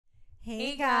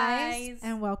Hey guys,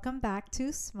 and welcome back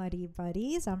to Smutty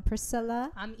Buddies. I'm Priscilla.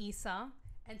 I'm Isa,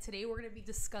 and today we're going to be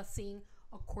discussing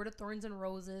A Court of Thorns and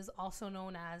Roses, also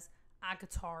known as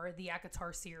ACOTAR, the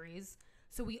ACOTAR series.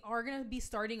 So we are going to be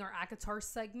starting our ACOTAR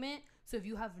segment. So if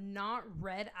you have not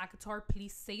read ACOTAR,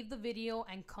 please save the video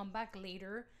and come back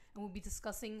later, and we'll be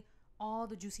discussing all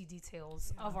the juicy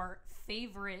details of our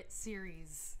favorite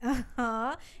series.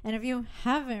 And if you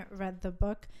haven't read the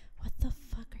book, what the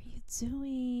fuck are you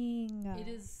doing? It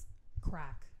is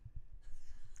crack.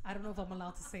 I don't know if I'm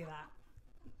allowed to say that.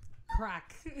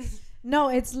 Crack. No,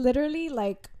 it's literally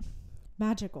like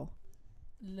magical.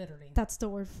 Literally. That's the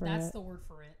word for it. That's the word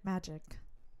for it. Magic.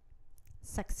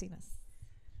 Sexiness.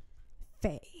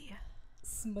 Fae.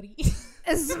 Smutty.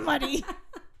 Smutty.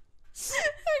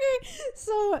 Okay,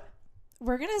 so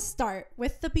we're going to start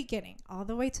with the beginning, all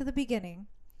the way to the beginning.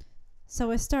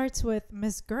 So it starts with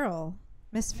Miss Girl,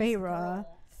 Miss Feyre.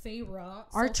 Feyre.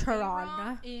 Archeron.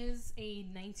 Feyre is a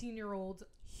 19-year-old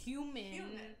human.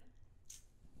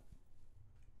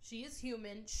 She is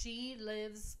human. She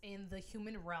lives in the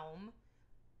human realm.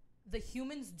 The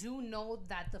humans do know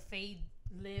that the Fae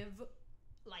live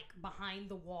like behind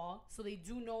the wall, so they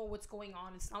do know what's going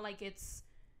on. It's not like it's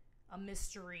a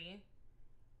mystery,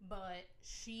 but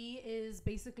she is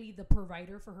basically the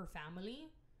provider for her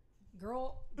family.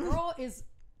 Girl is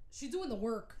she's doing the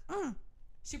work.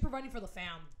 She's providing for the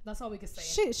fam. That's all we can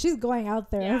say. She's going out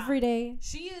there every day.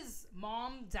 She is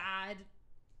mom, dad,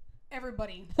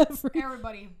 everybody.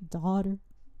 Everybody. Daughter.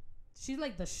 She's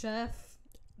like the chef,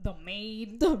 the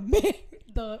maid,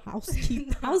 the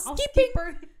housekeeper.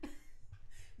 housekeeper.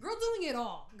 Girl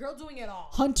doing it all.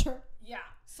 Hunter. Yeah.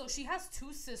 So she has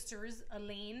two sisters,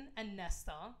 Elaine and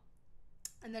Nesta.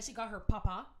 And then she got her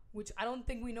papa, which I don't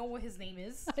think we know what his name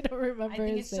is. I don't remember. I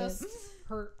think it's just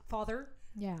her father.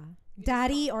 Yeah.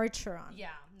 Daddy Archeron. Yeah,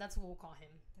 that's what we'll call him.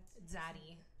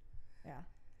 Daddy. Yeah.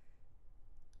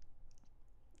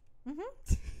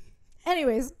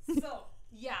 Anyways. So,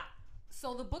 yeah.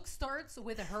 So the book starts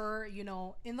with her,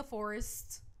 in the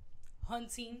forest,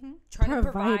 hunting, trying to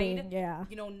provide. Yeah.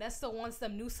 Nesta wants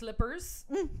them new slippers.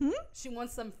 She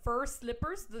wants them fur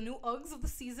slippers, the new Uggs of the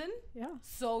season. Yeah.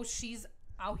 So she's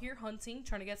out here hunting,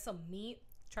 trying to get some meat,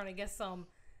 trying to get some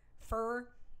fur,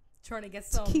 trying to get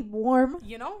some to keep warm.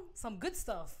 Some good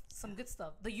stuff.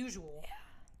 The usual. Yeah.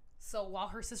 So while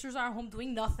her sisters are at home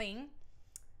doing nothing,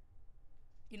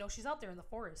 she's out there in the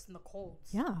forest in the cold.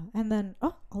 Yeah. And then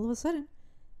all of a sudden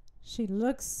she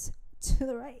looks to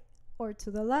the right or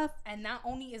to the left. And not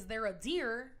only is there a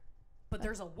deer, but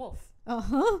there's a wolf.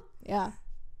 Yeah.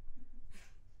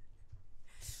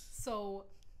 So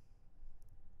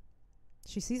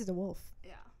she sees the wolf.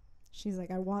 Yeah. She's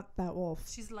like, I want that wolf.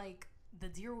 She's like, the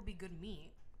deer will be good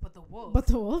meat, but the wolf,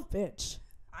 bitch.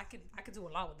 I could do a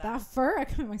lot with that. That fur, I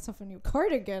could make myself a new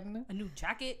cardigan. A new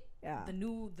jacket. Yeah.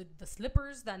 The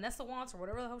slippers that Nesta wants or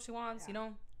whatever the hell she wants, The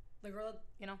girl,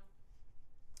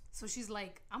 So she's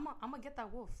like, I'm gonna get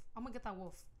that wolf.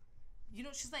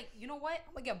 She's like, you know what?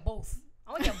 I'm gonna get both.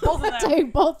 I'm gonna get both of them.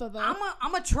 Take both of them.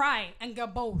 I'm gonna try and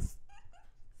get both.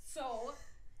 So,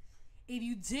 if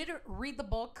you did read the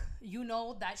book, you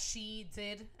know that she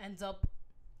did end up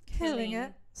killing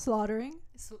it, slaughtering,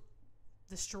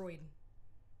 destroyed,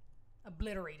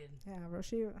 obliterated. Yeah, bro.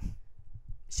 She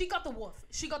got the wolf.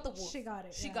 She got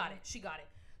it. She got it.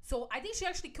 So I think she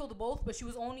actually killed both, but she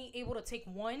was only able to take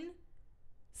one.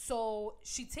 So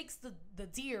she takes the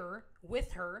deer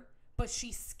with her, but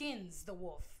she skins the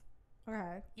wolf.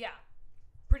 Okay. Yeah.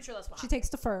 Pretty sure that's what she takes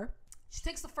the fur. She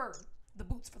takes the fur. The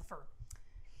boots for the fur.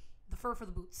 The fur for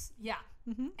the boots. Yeah.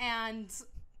 And,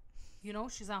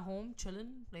 she's at home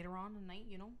chilling later on at night,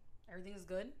 Everything is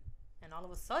good. And all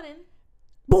of a sudden,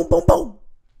 boom, boom, boom.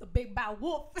 The big bad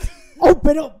wolf.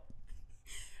 Open up.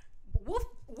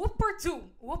 Wolf part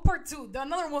two.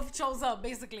 Another wolf shows up,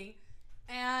 basically.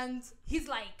 And he's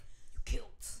like,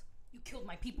 you killed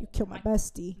my people. You killed my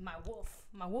bestie. My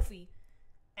wolfie.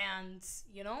 And,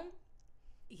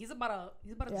 he's about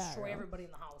to destroy everybody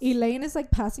in the house. Elaine is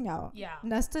like passing out. Yeah.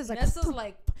 Nesta's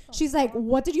like, she's like,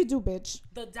 what did you do, bitch?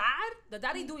 The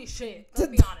dad ain't doing shit. Let's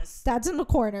be honest. Dad's in the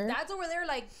corner. Dad's over there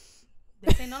like,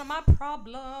 this ain't none of my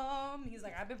problem. He's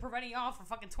like, I've been preventing y'all for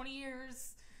fucking 20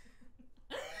 years.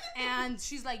 And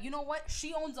she's like, you know what?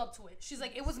 She owns up to it. She's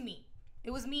like, it was me.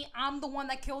 I'm the one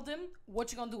that killed him.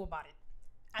 What you gonna do about it?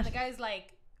 And the guy's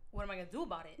like, what am I gonna do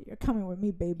about it? You're coming with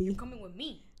me, baby. You're coming with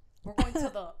me. We're going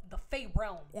to the Fae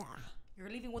realm. Yeah. You're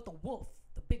leaving with the wolf,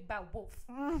 the big bad wolf.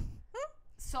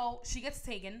 So she gets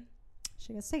taken.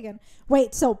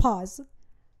 Wait, so pause.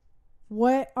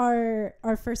 What are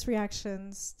our first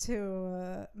reactions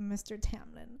to Mr.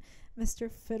 Tamlin,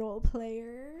 Mr. Fiddle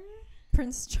Player?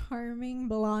 Prince Charming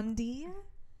Blondie.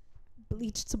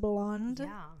 Bleached blonde.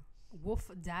 Yeah. Wolf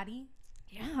Daddy.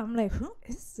 Yeah, I'm like, who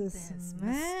is this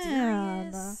man?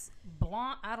 Mysterious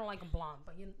blonde. I don't like a blonde,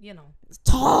 but you know. It's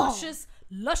tall.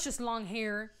 Luscious long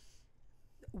hair.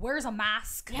 Wears a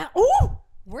mask. Yeah. Ooh.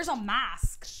 Wears a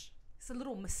mask. It's a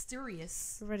little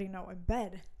mysterious. You already know, in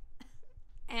bed.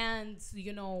 And,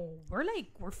 you know,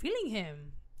 we're feeling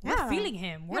him. Yeah. We're feeling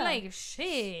him. We're Yeah. like,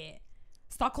 shit.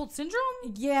 Stockholm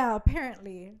Syndrome? Yeah,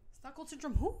 apparently. Stockholm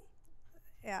Syndrome who?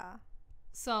 Yeah.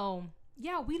 So,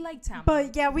 yeah, we like Tamlin.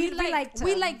 But yeah, we like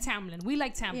Tamlin. We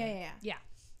like Tamlin. Yeah. Yeah.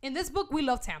 In this book, we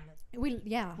love Tamlin.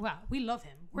 Yeah. Wow, we love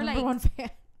him. We're Number like, one fan.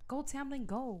 go Tamlin,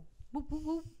 go. Boop, boop,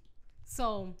 boop.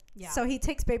 So, yeah. So he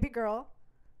takes baby girl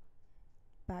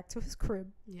back to his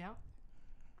crib. Yeah.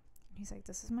 He's like,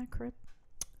 this is my crib.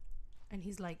 And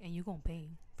he's like, and you gonna pay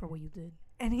for what you did.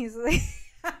 And he's like,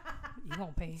 You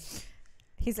gonna pay.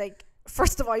 he's like,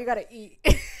 first of all, you gotta eat.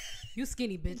 You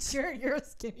skinny bitch. You're a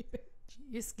skinny bitch.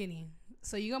 You're skinny.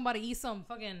 So you gonna about to eat some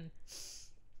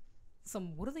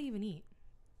what do they even eat?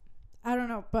 I don't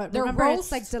know, but Their remember, roast,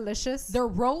 it's like delicious. Their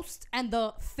roast and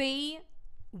the Fey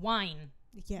wine.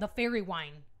 Yeah. The fairy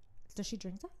wine. Does she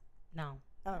drink that? No.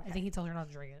 Oh, okay. I think he tells her not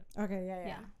to drink it. Okay, yeah.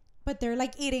 Yeah. But they're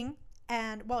like eating,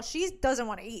 and well, she doesn't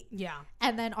want to eat. Yeah.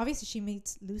 And then obviously she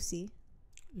meets Lucy.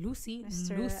 Lucy.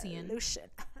 Mr. Lucian. Lucian.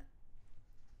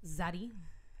 Zaddy.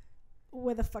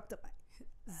 With a fucked up eye.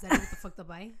 Zaddy with the fucked up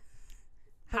eye.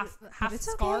 Half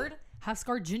it's scarred. okay. Half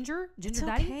scarred ginger. Ginger It's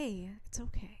daddy. okay. It's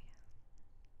okay.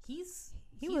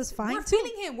 He was fine We're too.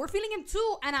 feeling him. We're feeling him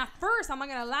too. And at first, I'm not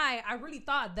gonna lie, I really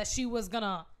thought that she was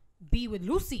gonna be with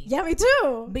Lucy. Yeah, me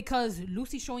too. Because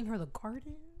Lucy's showing her the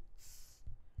gardens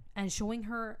and showing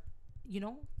her, you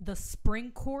know, the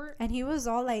spring court. And he was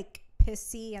all like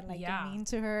pissy and like mean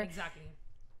to her. Exactly.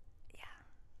 Yeah.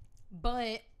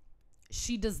 But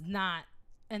she does not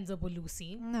end up with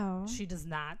Lucy. No. She does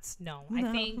not. No. I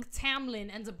think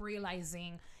Tamlin ends up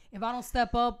realizing if I don't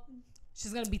step up,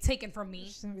 she's going to be taken from me.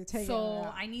 She's going to be taken. So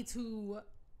yeah. I need to,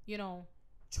 you know,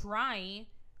 try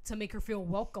to make her feel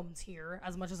welcomed here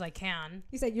as much as I can.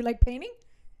 He said, you like painting?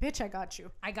 Bitch, I got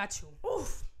you. I got you.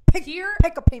 Oof. Pick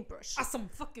a paintbrush. Some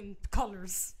fucking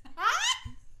colors.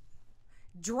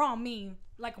 Draw me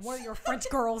like one of your French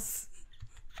girls.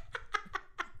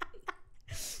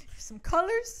 Some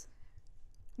colors?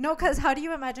 No, because how do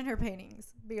you imagine her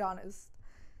paintings? Be honest.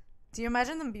 Do you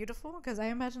imagine them beautiful? Because I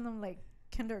imagine them like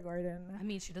kindergarten. I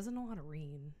mean, she doesn't know how to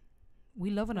read.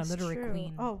 We love an illiterate true.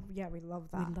 queen. Oh, yeah, we love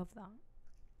that. We love that.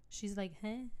 She's like,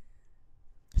 huh?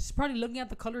 She's probably looking at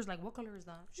the colors like, what color is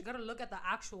that? She got to look at the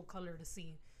actual color to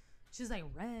see. She's like,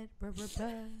 red, red, red,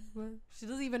 red, red. She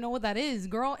doesn't even know what that is,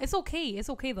 girl. It's okay. It's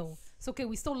okay, though. It's okay.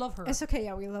 We still love her. It's okay.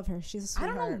 Yeah, we love her. She's a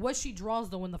sweetheart. I don't know what she draws,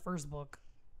 though, in the first book.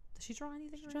 Does she draw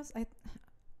anything? She draws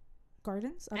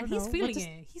gardens? I don't and know. he's feeling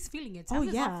it. He's feeling it. Oh,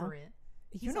 Tamlin's yeah. up for it.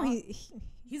 You know,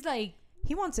 he's like...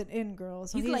 He wants it in, girl.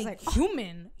 So he's like oh.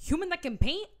 Human that can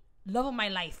paint, love of my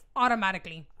life.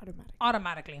 Automatically.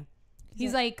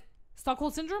 He's like,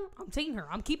 Stockholm Syndrome, I'm taking her.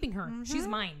 I'm keeping her. Mm-hmm. She's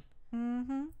mine.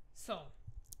 Mm-hmm.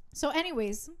 So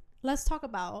anyways, let's talk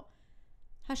about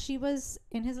how she was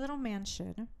in his little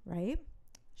mansion, right?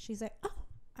 She's like, oh,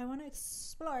 I want to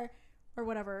explore or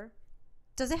whatever.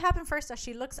 Does it happen first that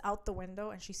she looks out the window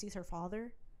and she sees her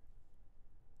father?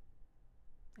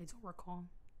 I don't recall.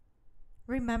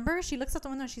 Remember? She looks out the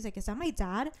window and she's like, is that my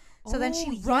dad? So then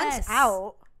she yes. runs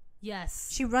out. Yes.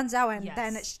 She runs out and yes.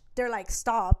 then they're like,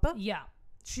 stop. Yeah.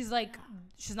 She's like,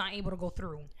 she's not able to go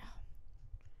through. Yeah.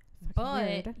 But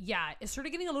weird. yeah, it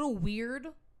started getting a little weird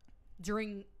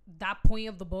during that point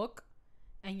of the book.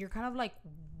 And you're kind of like,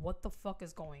 what the fuck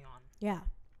is going on? Yeah.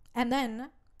 And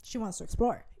then she wants to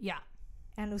explore. Yeah.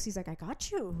 And Lucy's like, I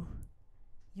got you.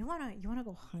 You wanna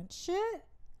go hunt shit?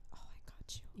 Oh, I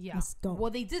got you. Yeah. Let's go.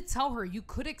 Well, they did tell her you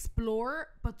could explore,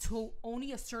 but to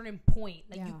only a certain point.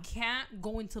 Like, you can't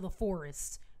go into the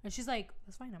forest. And she's like,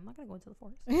 that's fine. I'm not going to go into the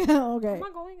forest. Yeah, okay. I'm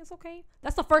not going. It's okay.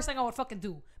 That's the first thing I would fucking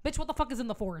do. Bitch, what the fuck is in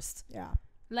the forest? Yeah.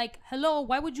 Like, hello,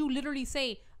 why would you literally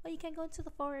say, oh, you can't go into the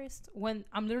forest when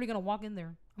I'm literally going to walk in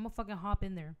there? I'm going to fucking hop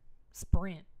in there.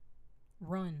 Sprint.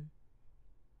 Run.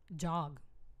 Jog.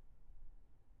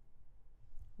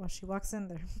 Well, she walks in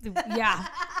there. Yeah.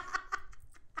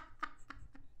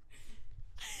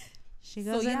 She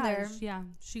goes in there. Yeah,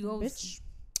 she goes. Bitch.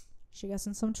 She gets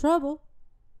in some trouble.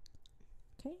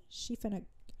 Okay, she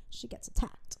gets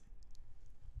attacked.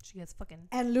 She gets fucking.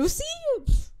 And Lucy,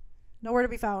 nowhere to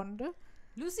be found.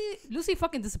 Lucy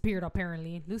fucking disappeared.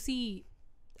 Apparently, Lucy.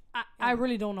 I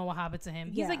really don't know what happened to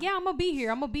him. He's like, yeah, I'm gonna be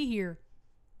here.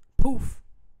 Poof.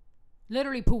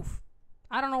 Literally poof.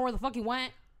 I don't know where the fuck he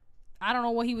went. I don't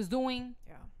know what he was doing.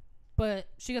 Yeah. But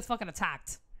she gets fucking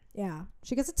attacked. Yeah.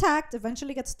 She gets attacked,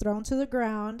 eventually gets thrown to the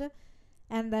ground.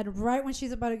 And then right when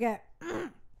she's about to get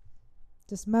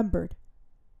dismembered.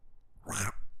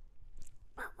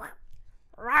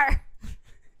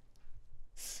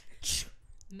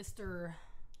 Mr.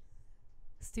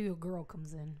 Steel Girl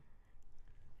comes in.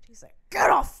 He's like, get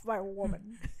off my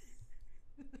woman.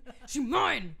 She's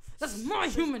mine. That's my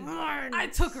human. Mine. I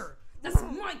took her. That's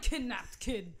my kidnapped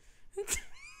kid.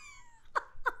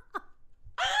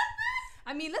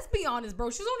 I mean, let's be honest,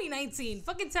 bro. She's only 19.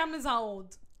 Fucking Tamlin's how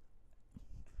old?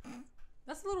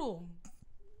 That's a little,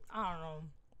 I don't know,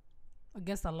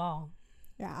 against the law.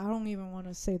 Yeah, I don't even want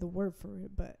to say the word for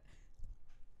it, but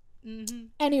Mm-hmm.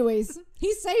 anyways,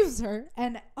 he saves her.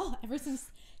 And ever since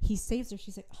he saves her,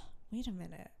 she's like, oh, wait a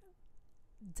minute.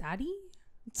 Daddy?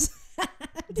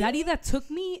 Daddy that took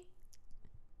me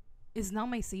is now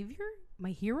my savior? My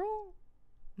hero?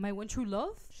 My one true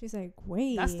love? She's like,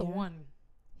 wait. That's the one.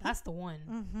 That's the one.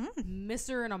 Mm-hmm.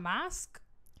 Mr. in a mask?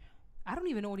 I don't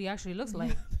even know what he actually looks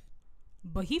like.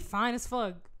 But he fine as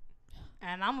fuck.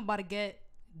 And I'm about to get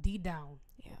D down.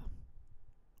 Yeah.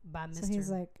 By Mr. So he's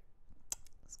like,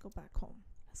 let's go back home.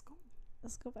 Let's go.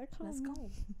 Let's go back home. Let's go.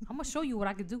 I'm going to show you what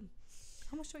I could do.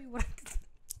 I'm going to show you what I could do.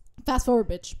 Fast forward,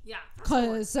 bitch. Yeah.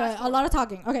 Because a lot of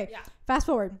talking. Okay. Yeah. Fast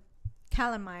forward.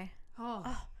 Cal and Mai.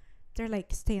 Oh. They're like,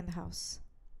 stay in the house.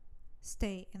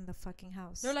 Stay in the fucking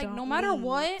house. They're like, Don't no matter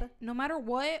leave.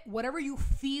 what, whatever you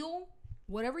feel,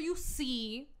 whatever you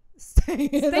see, stay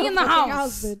in the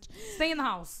house. Bitch. Stay in the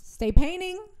house. Stay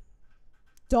painting.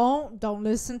 Don't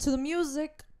listen to the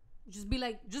music. Just be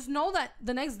like, just know that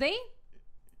the next day,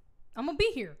 I'm going to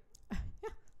be here. Yeah.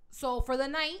 So for the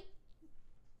night,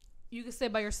 you can stay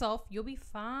by yourself. You'll be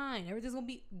fine. Everything's going to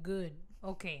be good.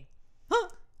 Okay. Huh.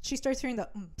 She starts hearing the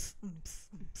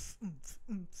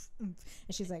and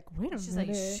she's like, wait a minute. She's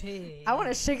like, shit. I want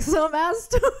to shake some ass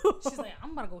too. She's like,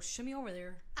 I'm about to go shimmy over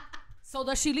there. So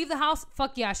does she leave the house?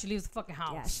 Fuck yeah, she leaves the fucking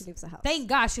house. Yeah, she leaves the house. Thank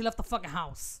God she left the fucking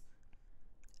house.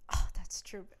 Oh, that's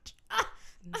true, bitch.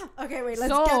 Okay, wait,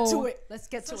 let's get to it. Let's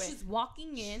get to it. So she's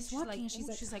walking in. She's walking like, and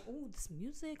she's like, oh, this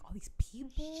music, all these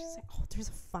people. She's like, oh, there's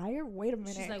a fire? Wait a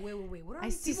minute. She's like, wait. What are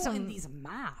these people in these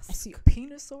masks? I see a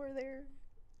penis over there.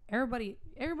 Everybody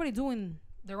doing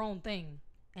their own thing.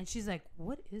 And she's like,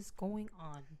 what is going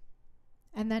on?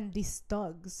 And then these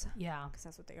thugs. Yeah. Because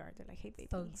that's what they are. They're like, hey, baby.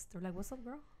 Thugs. They're like, what's up,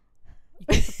 girl? You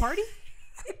came to party?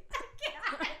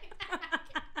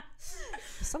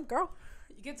 What's up, girl?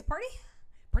 You came to party?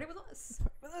 Party with us.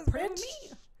 Party with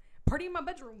me. Party in my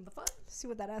bedroom. The fuck? See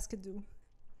what that ass could do.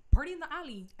 Party in the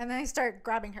alley. And then I start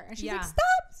grabbing her. And she's like,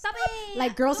 stop it.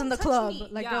 Like girls Don't in the touch club. me.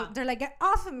 Like they're like, get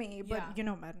off of me. But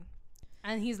Yeah. man.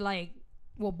 And he's like,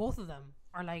 well, both of them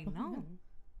are like, no.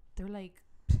 They're like,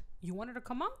 you want her to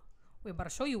come out? We're about to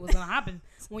show you what's going to happen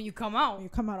when you come out. You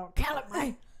come out on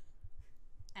Calamai.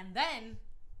 And then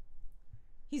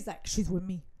he's like, she's with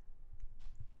me.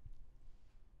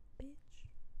 Bitch.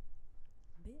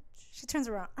 She turns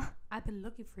around. I've been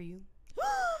looking for you.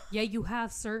 Yeah, you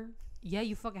have, sir. Yeah,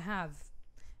 you fucking have.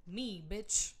 Me,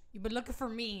 bitch. You've been looking for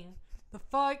me. The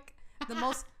fuck? The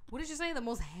most, what did you say? The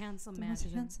most handsome man. The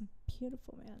most handsome,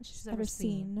 beautiful man she's ever ever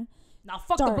seen. Now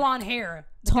fuck Dark, the blonde hair.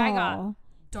 The tall, guy got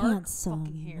dark handsome,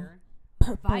 fucking hair.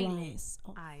 purple Violet eyes.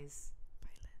 Oh. eyes.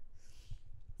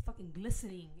 Fucking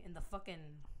glistening in the fucking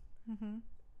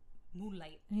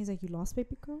moonlight. And he's like, you lost,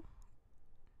 baby girl?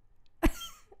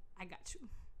 I got you.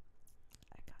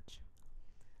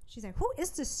 She's like, who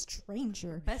is this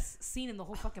stranger? Best scene in the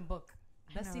whole fucking book.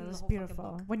 Best scene in the whole beautiful.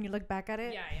 fucking book. When you look back at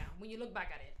it. Yeah. When you look back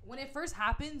at it. When it first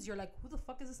happens, you're like, who the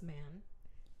fuck is this man?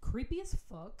 Creepy as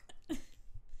fuck.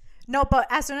 No, but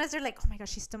as soon as they're like, oh my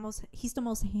gosh, he's the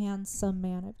most handsome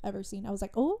man I've ever seen. I was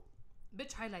like, oh.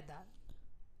 Bitch, highlight that.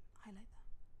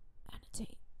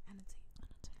 Annotate.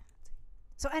 Annotate.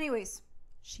 So anyways,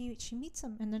 she meets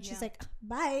him and then she's like,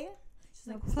 bye. She's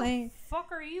like, who the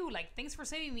fuck are you? Like, thanks for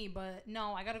saving me, but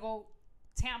no, I gotta go.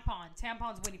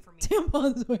 Tampon's waiting for me.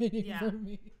 Tampon's waiting for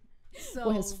me. So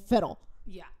with his fiddle.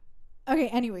 Yeah. Okay,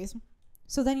 anyways.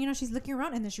 So then, she's looking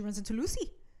around and then she runs into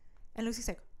Lucy. And Lucy's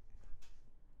like,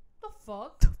 the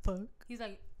fuck? the fuck? He's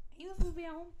like, he was supposed to be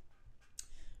at home.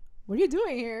 What are you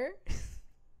doing here?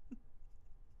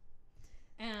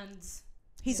 And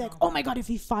he's like, oh my god, if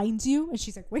he finds you. And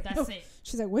she's like, wait, that's it.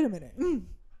 She's like, wait a minute.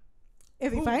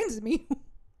 If he finds me,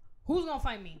 who's gonna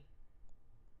find me?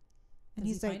 And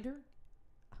he's like, find her?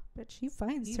 Bitch, he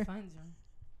finds her.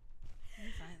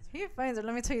 He finds her.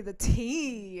 Let me tell you the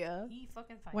tea. He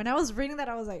fucking finds her. When I was reading that,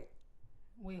 I was like,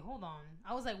 wait, hold on.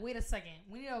 I was like, wait a second.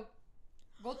 We need to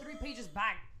go 3 pages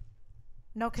back.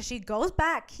 No, because she goes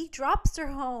back. He drops her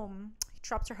home.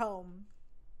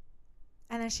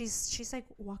 And then she's like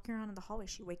walking around in the hallway.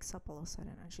 She wakes up all of a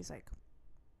sudden and she's like,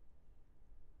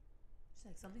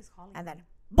 something's calling. and me. then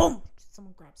boom,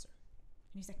 someone grabs her.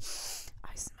 And he's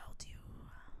like, I smelled you.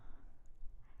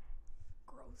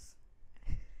 Gross.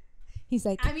 He's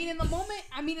like, I mean, in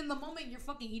the moment, you're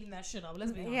fucking eating that shit up.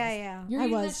 Let's be honest. yeah. You're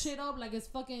eating that shit up like it's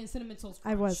fucking cinnamon toast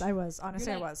crunch. I was.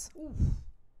 Honestly, Like, I was. Oof.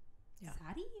 Yeah.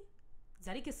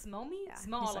 Zaddy can smell me? Yeah.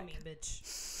 Smell He's all of like- me,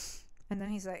 bitch. And then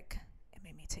he's like, it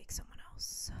made me take someone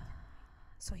else.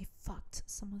 So he fucked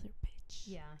some other bitch.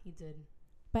 Yeah, he did.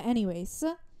 But anyways,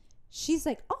 she's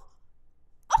like, oh.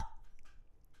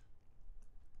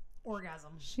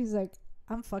 Orgasm. She's like,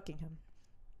 I'm fucking him.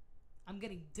 I'm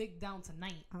getting digged down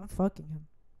tonight. I'm fucking him.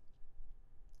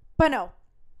 But no,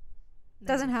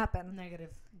 doesn't Negative. happen. Negative.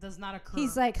 Does not occur.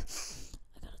 He's like,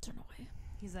 I gotta turn away.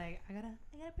 He's like, I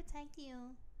gotta protect you.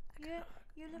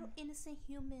 You're a little innocent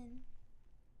human.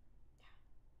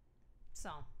 So,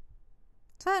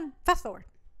 Then fast forward.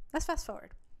 Let's fast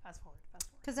forward. fast forward.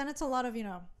 Because then it's a lot of,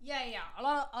 Yeah. A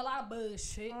lot of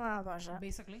bullshit.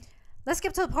 Basically. Let's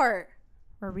skip to the part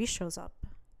where Reese shows up.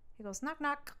 He goes, knock,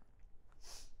 knock.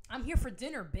 I'm here for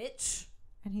dinner, bitch.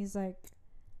 And he's like,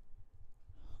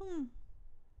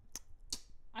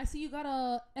 I see you got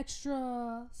a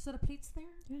extra set of plates there.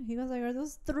 Yeah, he goes like, are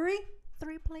those three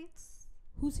plates?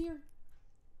 Who's here?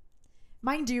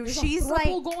 Mind you, There's she's a like,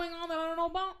 going on that I don't know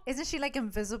about. isn't she like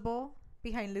invisible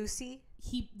behind Lucy?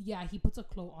 He puts a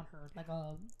cloak on her, like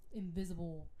a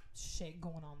invisible shit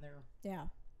going on there. Yeah.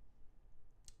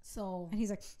 So And he's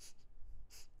like,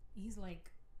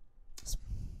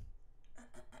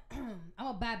 I'm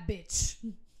a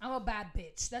bad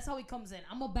bitch. That's how he comes in.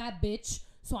 I'm a bad bitch.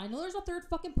 So I know there's a third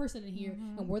fucking person in here,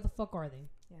 and where the fuck are they?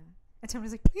 yeah. And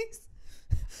Tony's like, please.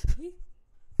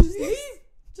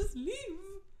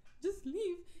 Just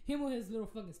leave. Him with his little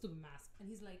fucking stupid mask, and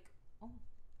he's like, "Oh,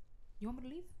 you want me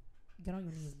to leave? Get on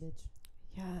your knees, bitch."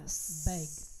 Yes.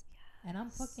 Beg. And I'm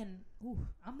fucking.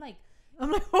 I'm like,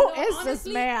 who is this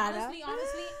honestly, man? Honestly,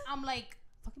 I'm like,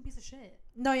 fucking piece of shit.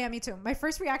 No, yeah, me too. My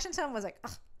first reaction to him was like,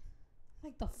 ugh.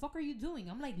 Like, the fuck are you doing?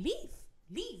 I'm like, leave.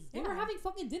 They were having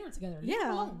fucking dinner together. Leave yeah.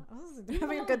 them alone. They're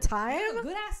having a good time. Having a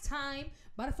good ass time.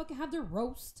 About to fucking have their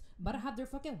roast. About to have their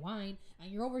fucking wine.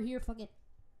 And you're over here fucking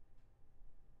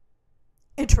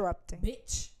Interrupting.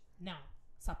 bitch. Now,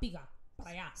 sapiga.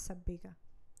 Para allá. Sabiga.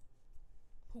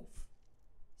 Poof.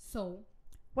 So,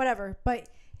 Whatever. But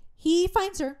he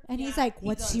finds her and he's Yeah, like, he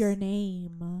what's does. your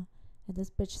name? And this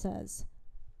bitch says,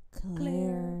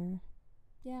 Claire.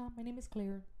 yeah, my name is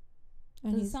Claire.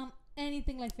 And Does it he's, sound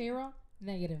anything like Pharaoh?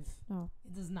 Negative. no.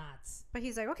 It does not. But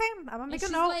he's like, okay, I'm gonna And make a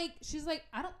she's note. she's like,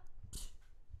 I don't.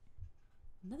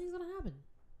 Nothing's gonna happen.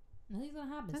 Nothing's So gonna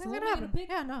who am I gonna happen. pick?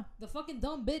 Yeah, no. The fucking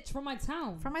dumb bitch from my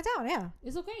town. From my town, yeah.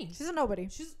 It's okay. She's a nobody.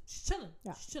 She's chilling.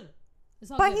 Yeah. She's chilling.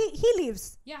 It's all But good. he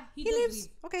leaves. Yeah, he He does leaves. leave.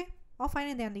 Okay, all fine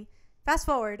and dandy. Fast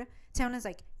forward. Town is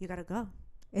like, you gotta go.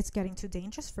 It's getting too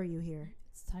dangerous for you here.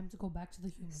 It's time to go back to the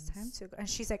humans. It's time to go. And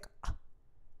she's like,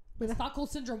 The Stockholm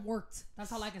syndrome worked.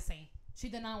 That's all I can say. She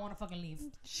did not want to fucking leave.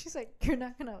 she's like, you're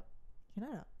not gonna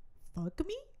fuck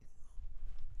me?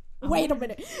 I Wait a wanted-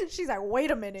 minute. She's like,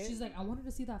 wait a minute. She's like, I wanted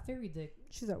to see that fairy dick.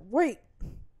 She's like, wait.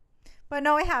 But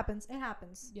no, it happens. It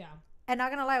happens. Yeah. And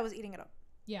not gonna lie, I was eating it up.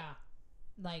 Yeah.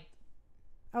 Like,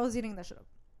 I was eating that shit up.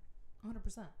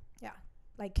 100%.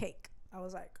 Like cake. I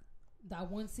was like,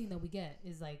 That one scene that we get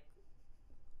is like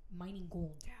mining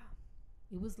gold. yeah.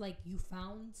 It was like you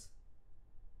found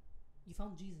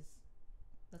Jesus.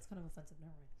 That's kind of offensive.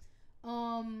 Never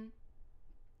mind.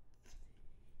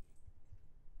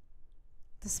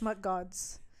 The smut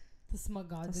gods. The smug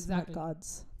gods. The Exactly. smut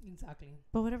gods. Exactly.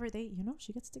 But whatever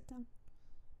she gets dicked down.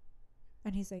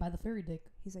 And he's like, By the fairy dick.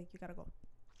 you gotta go.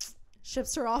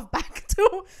 Ships her off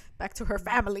back to her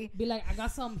family. Be like, I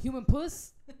got some human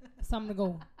puss. It's time to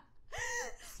go.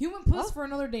 Human puss Well, for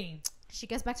another day. She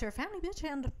gets back to her family, bitch,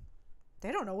 and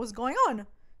they don't know what's going on.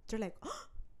 They're like, oh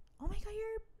my god,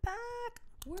 you're back.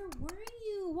 Where were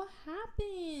you? What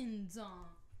happened?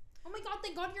 Oh my god,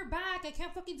 thank god you're back. I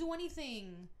can't fucking do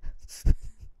anything.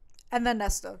 And then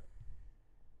Nesta.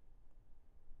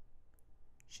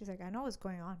 She's like, I know what's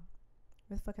going on.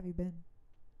 Where the fuck have you been?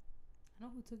 I know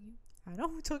who took you. I know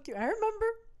who took you. I remember.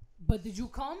 But did you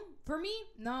come for me?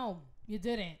 No, you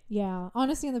didn't. Yeah,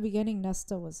 honestly, in the beginning,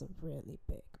 Nesta was a really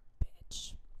big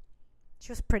bitch.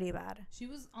 She was pretty bad. She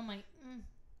was on my.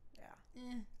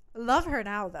 Yeah. Love her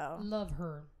now, though. Love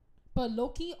her. But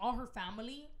Loki, all her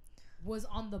family was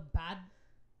on the bad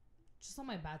just on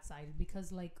my bad side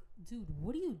because, like, dude,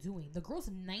 what are you doing? The girl's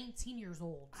 19 years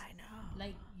old. I know.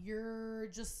 Like, you're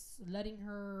just letting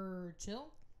her chill.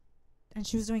 And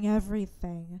she was doing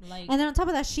everything. Like, and then on top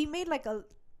of that, she made like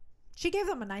she gave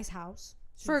them a nice house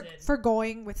for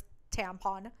going with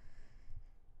Tampon.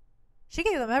 She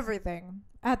gave them everything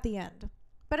at the end.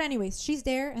 But anyways, she's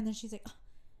there, and then she's like, oh,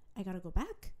 I gotta go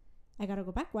back.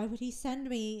 Why would he send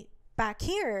me back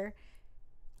here?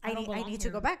 I need to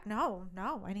go back. No,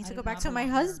 I need to go back to my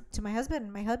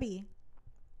husband, my hubby.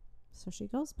 So she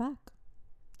goes back.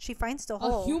 She finds the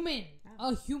hole. A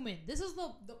human. This is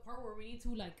the part where we need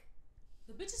to, like,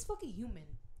 the bitch is fucking human.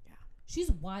 Yeah.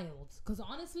 She's wild. Because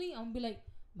honestly, I'm gonna be like,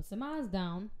 I'm gonna sit my ass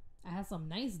down. I had some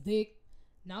nice dick.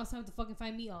 Now it's time to fucking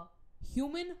find me a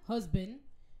human husband.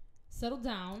 Settle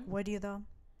down. Would you though?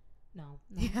 No.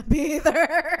 Yeah, me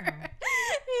either.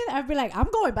 No. I'd be like, I'm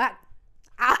going back.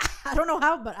 I don't know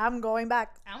how, but I'm going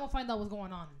back. I'm gonna find out what's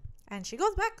going on. And she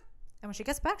goes back. And when she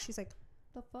gets back, she's like,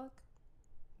 the fuck?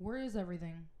 Where is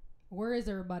everything? Where is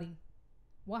everybody?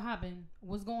 What happened?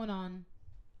 What's going on?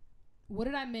 What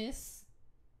did I miss?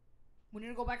 We need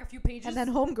to go back a few pages. And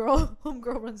then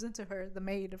homegirl runs into her, the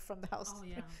maid from the house. Oh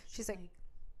yeah. She's like,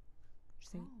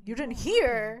 oh, you didn't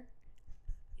hear.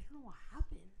 You don't know what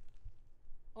happened.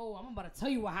 Oh, I'm about to tell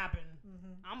you what happened.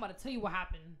 I'm about to tell you what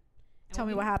happened. And Tell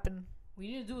me what happened. What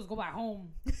you need to do is go back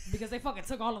home because they fucking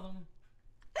took all of them.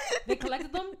 They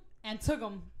collected them and took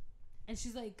them. And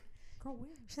she's like, girl, where?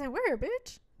 She's like, where,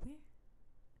 bitch? Where?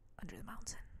 Under the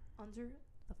mountain. Under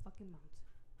the fucking mountain.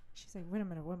 She's like, wait a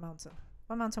minute, what mountain?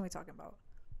 What mountain are we talking about?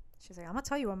 She's like, I'm gonna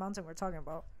tell you what mountain we're talking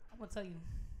about. I'm gonna tell you.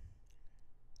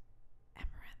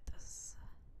 Amaranthus.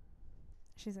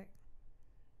 She's like,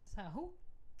 is that who?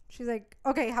 She's like,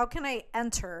 okay, how can I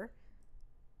enter?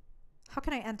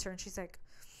 And she's like,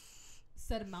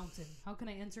 said mountain. How can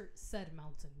I enter said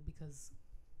mountain? Because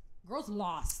girl's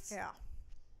lost. Yeah.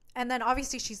 And then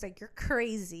obviously she's like, you're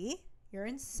crazy. You're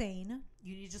insane.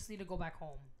 You just need to go back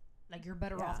home. Like, you're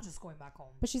better off just going back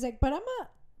home. But she's like, but I'm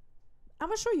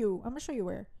gonna show you. I'm gonna show you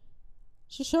where.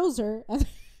 She shows her, and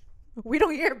we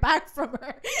don't hear back from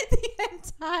her the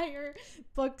entire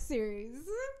book series.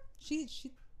 She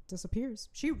disappears.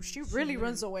 She really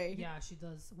runs away. Yeah, she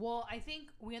does. Well, I think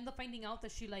we end up finding out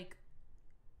that she, like,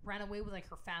 ran away with, like,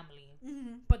 her family.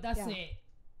 Mm-hmm. But that's it.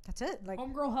 That's it. Like,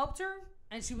 homegirl helped her,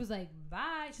 and she was like,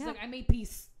 bye. She's like, I made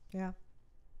peace. Yeah.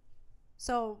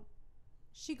 So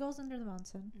she goes under the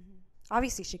mountain. Mm-hmm.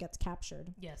 Obviously, she gets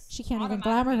captured. Yes. She can't even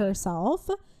glamour herself.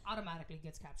 Automatically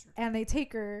gets captured. And they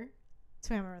take her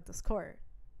to Amaranthus court.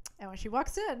 And when she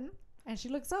walks in and she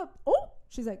looks up, oh,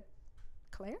 she's like,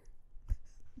 Claire?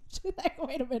 She's like,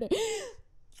 wait a minute.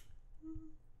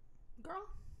 Girl,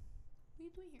 what are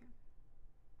you doing here?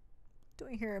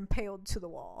 Doing here impaled to the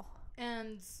wall.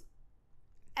 And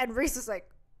Reese is like,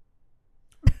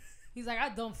 he's like, I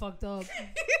done fucked up.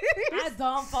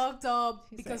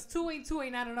 Because like, 2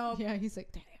 ain't adding up. Yeah, he's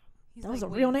like, damn. He's that like, was a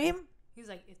real name? He's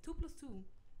like, if 2 + 2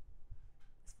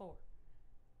 is 4.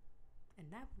 And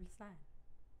that is 9.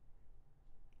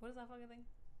 What is that fucking thing?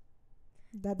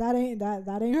 That ain't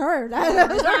her.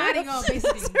 It's not adding up,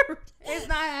 basically. It's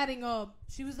not adding up.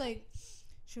 She was like,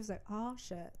 oh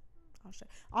shit.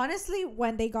 Honestly,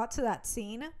 when they got to that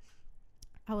scene,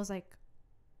 I was like,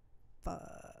 fuck.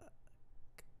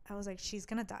 I was like, she's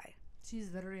gonna die.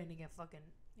 She's literally gonna get fucking.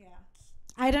 Yeah.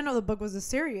 I didn't know the book was this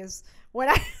serious. When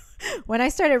I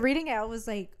started reading it, I was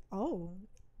like, oh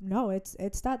no, it's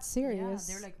that serious.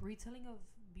 Yeah, they're like retelling of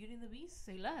Beauty and the Beast.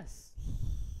 Say less.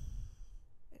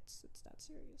 It's that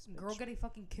serious. Girl getting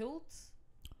fucking killed.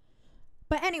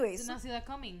 But anyways, did not see that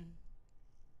coming.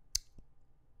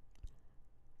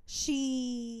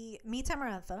 She meets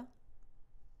Amarantha.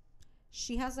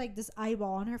 She has like this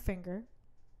eyeball on her finger.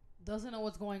 Doesn't know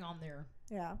what's going on there.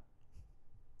 Yeah.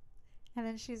 And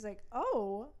then she's like,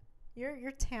 oh,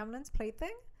 you're Tamlin's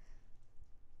plaything?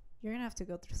 You're gonna have to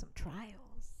go through some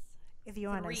trials if you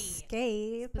want to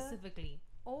escape. Specifically.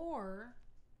 Or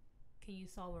can you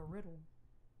solve a riddle?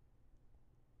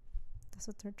 That's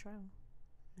a third trial.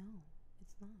 No,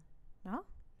 it's not. No?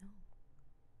 No.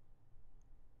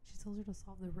 She tells her to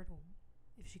solve the riddle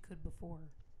if she could before.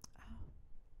 Oh.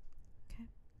 Okay.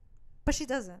 But she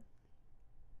doesn't.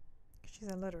 She's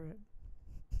illiterate.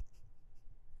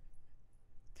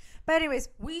 But anyways,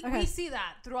 we see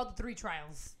that throughout the 3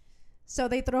 trials. So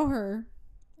they throw her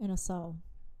in a cell.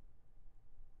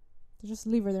 They just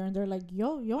leave her there, and they're like,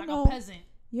 you'll like know. A peasant.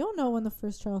 You'll know when the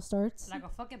first trial starts. Like a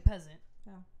fucking peasant.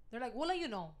 Yeah. They're like, we'll let you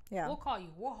know. Yeah. We'll call you.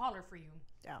 We'll holler for you.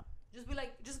 Yeah. Just be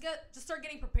like, just start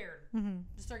getting prepared. Mm-hmm.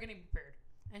 Just start getting prepared.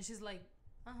 And she's like,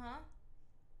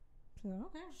 She's like,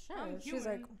 okay, sure. I'm She's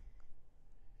like,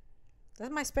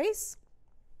 That's my space.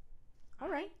 All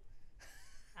right.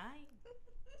 Alright.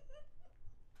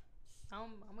 I'm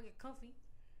gonna get comfy.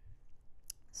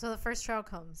 So the first trial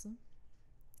comes,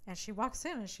 and she walks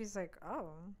in, and she's like,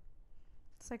 "Oh,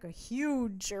 it's like a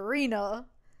huge arena.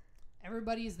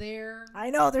 Everybody's there. I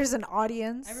know there's an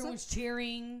audience. Everyone's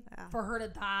cheering for her to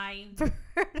die. For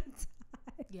her to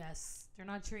die. Yes, they're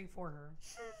not cheering for her.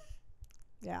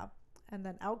 Yeah, and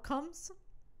then out comes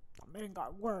the main guy,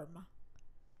 Worm.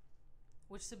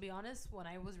 Which, to be honest, when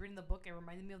I was reading the book, it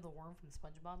reminded me of the worm from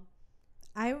SpongeBob.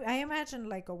 I imagined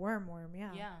like a worm,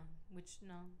 yeah. Yeah, which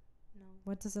no.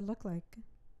 What does it look like?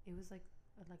 It was like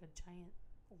a giant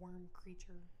worm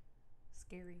creature,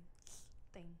 scary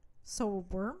thing. So a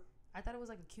worm? I thought it was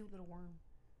like a cute little worm,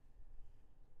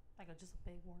 like just a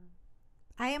big worm.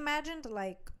 I imagined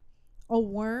like a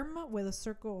worm with a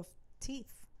circle of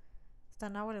teeth. Is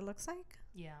that not what it looks like?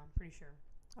 Yeah, I'm pretty sure.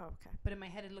 Oh, okay. But in my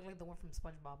head, it looked like the one from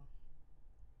SpongeBob.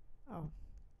 Oh.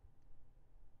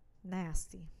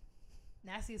 Nasty.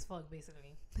 Nasty as fuck,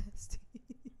 basically. Nasty.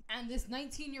 And this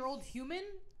 19-year-old human,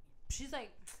 she's like,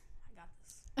 I got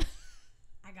this.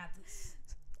 I got this.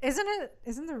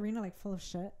 Isn't the arena like full of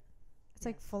shit? It's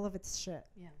like full of its shit.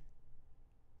 Yeah.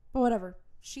 But whatever.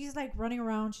 She's like running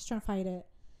around. She's trying to fight it.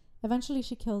 Eventually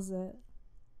she kills it.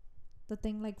 The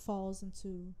thing like falls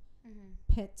into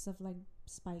pits of like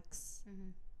spikes.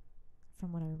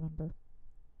 From what I remember.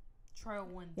 Trial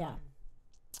 1 Yeah. done.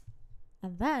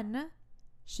 And then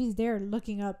she's there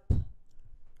looking up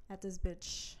at this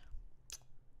bitch.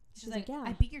 She's like, yeah.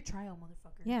 I beat your trial,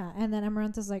 motherfucker. Yeah. And then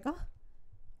Amaranta's like, oh,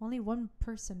 only one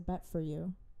person bet for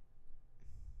you.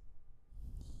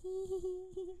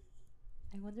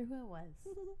 I wonder who it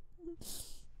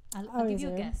was. I'll give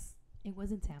you a guess. It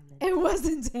wasn't Tamlin. It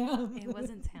wasn't Tamlin. It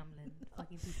wasn't Tamlin.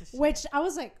 Fucking piece of shit. Which I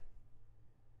was like,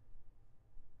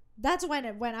 that's when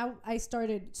I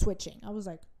started switching. I was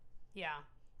like, yeah,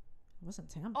 it wasn't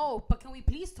Tamlin. Oh, but can we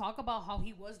please talk about how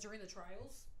he was during the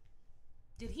trials?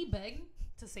 Did he beg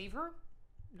to save her?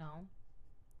 No.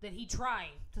 Did he try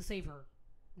to save her?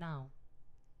 No.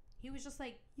 He was just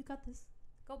like, you got this.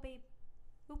 Go, babe.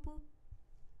 Boop, boop.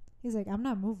 He's like, I'm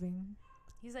not moving.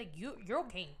 He's like, you're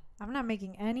okay. I'm not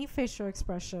making any facial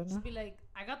expression. Just be like,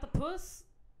 I got the puss,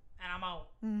 and I'm out.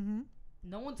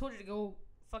 No one told you to go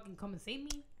fucking come and save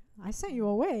me. I sent you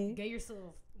away. Get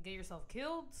yourself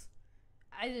killed.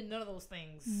 I did none of those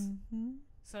things.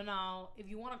 So now, if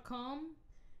you want to come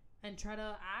and try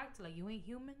to act like you ain't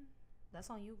human, that's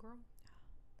on you, girl.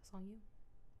 That's on you.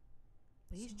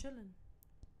 But he's chilling.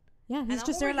 Yeah, he's and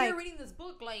just I'm there like reading this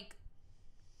book like,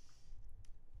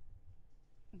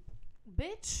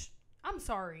 bitch, I'm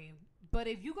sorry, but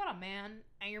if you got a man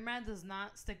and your man does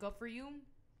not stick up for you,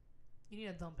 you need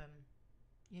to dump him.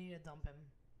 You need to dump him.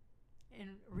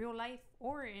 In real life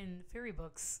or in fairy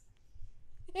books.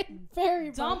 In fairy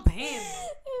books. Dump him.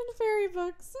 In fairy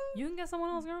books. You can get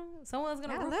someone else, girl. Someone that's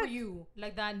gonna root for you.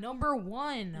 Like that number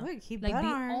one. Look, he like bet the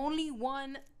on her. only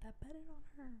one that betted on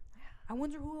her. I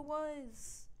wonder who it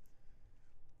was.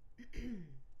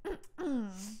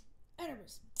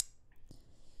 Anyways.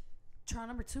 Trial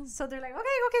number 2. So they're like,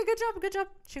 okay, good job.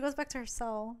 She goes back to her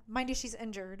cell. Mind you, she's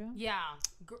injured. Yeah.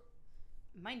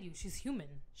 Mind you, she's human.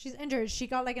 She's injured. She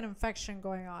got like an infection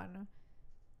going on.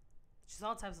 She's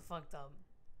all types of fucked up.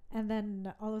 And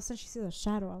then all of a sudden she sees a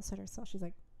shadow outside her cell. She's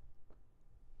like,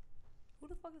 who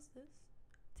the fuck is this?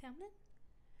 Tamlin?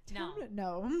 Tamlin?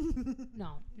 No.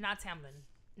 No, not Tamlin.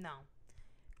 No.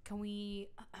 Can we...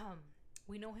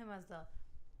 we know him as the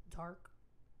dark,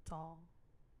 tall,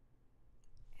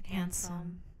 and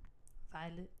handsome,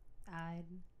 violet-eyed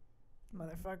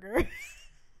motherfucker.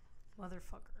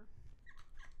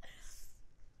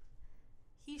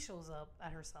 He shows up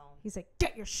at her cell. He's like,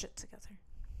 get your shit together.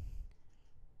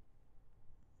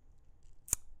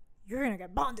 You're gonna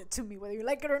get bonded to me whether you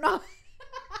like it or not.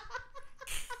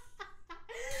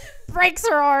 Breaks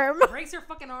her arm. Breaks her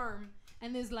fucking arm.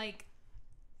 And is like,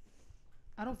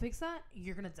 I don't fix that,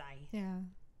 you're gonna die. Yeah.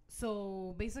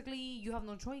 So basically, you have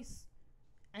no choice.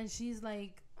 And she's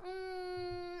like,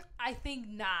 I think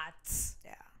not.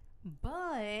 Yeah.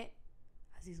 But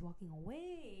as he's walking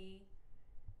away,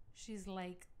 she's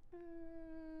like,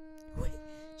 wait.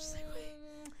 She's like,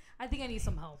 wait. I think I need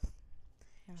some help.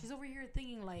 Yeah. She's over here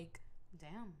thinking like,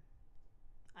 damn,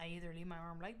 I either leave my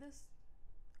arm like this,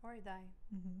 or I die,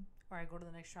 or I go to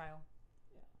the next trial.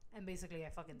 Yeah. And basically, I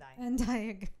fucking die. And die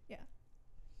again. Yeah.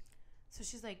 So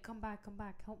she's like, come back,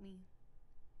 help me.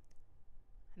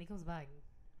 And he comes back,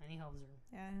 and he helps her.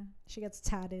 Yeah. She gets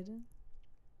tatted.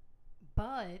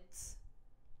 But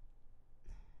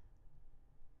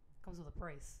comes with a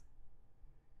price.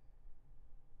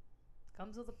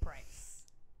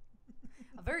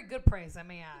 A very good price, I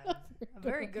may add. A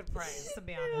very good price, to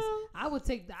be honest. I would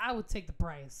take the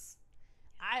price.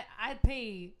 I'd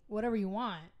pay whatever you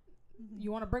want.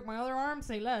 You want to break my other arm?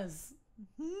 Say less.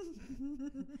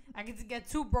 I get to get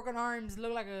 2 broken arms,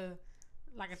 look like a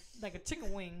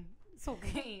chicken wing. It's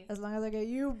okay. As long as I get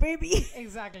you, baby.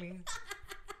 Exactly.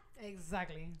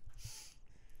 Exactly.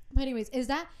 But anyways, is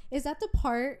that the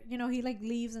part, you know, he like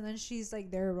leaves and then she's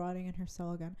like there rotting in her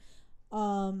cell again.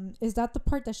 Is that the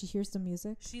part that she hears the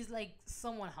music? She's like,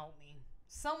 someone help me.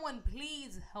 Someone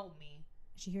please help me.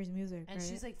 She hears music, and right?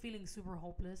 she's like feeling super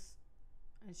hopeless.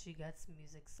 And she gets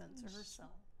music sent to her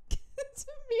cell. It's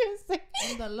music.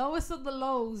 In the lowest of the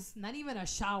lows, not even a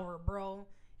shower, bro.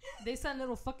 They send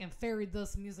little fucking fairy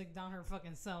dust music down her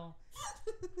fucking cell.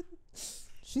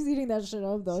 She's eating that shit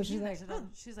up though. She's like,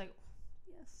 she's like,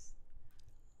 yes.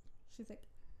 She's like,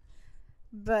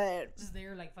 but just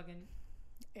there, like fucking,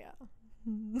 yeah.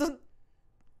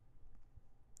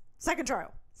 Second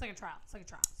trial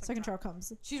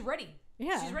comes. She's ready.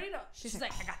 Yeah, she's ready to. She's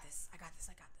like, I got this.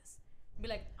 Be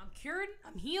like, I'm cured.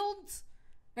 I'm healed.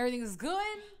 Everything is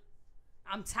good.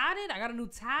 I'm tatted. I got a new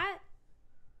tat.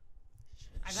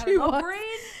 I got an upgrade.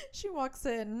 She walks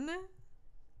in,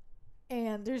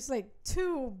 and there's like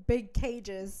 2 big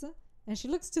cages, and she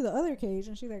looks to the other cage,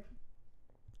 and she's like,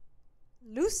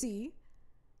 Lucy.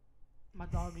 My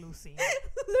dog Lucy.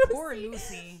 Poor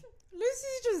Lucy.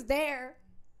 Lucy's just there.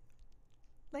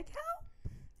 Like, help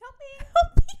me.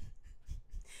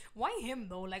 Why him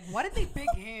though? Like, why did they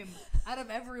pick him out of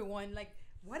everyone? Like,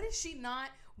 why did she not?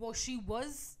 Well, she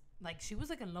was like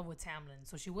in love with Tamlin,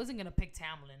 so she wasn't gonna pick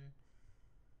Tamlin.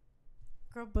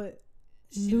 Girl, but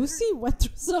Lucy went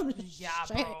through some yeah,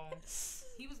 shit. bro.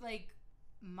 He was like,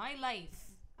 my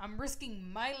life. I'm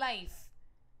risking my life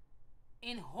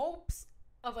in hopes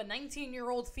of a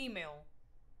 19-year-old female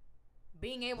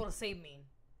being able to save me.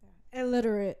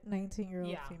 Illiterate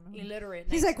 19-year-old female. Illiterate.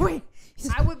 He's like, wait.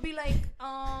 I would be like,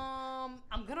 I'm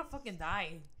gonna fucking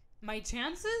die. My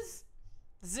chances?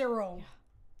 0. Yeah.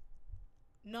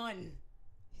 None.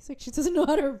 He's like, she doesn't know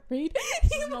how to read.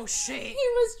 He's no shit. He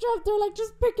was trapped there like,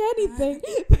 just pick anything.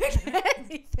 Pick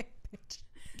anything, bitch.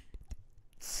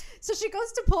 So she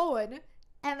goes to pull one,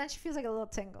 and then she feels like a little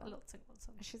tingle. And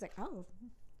she's like, oh.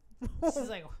 She's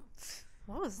like,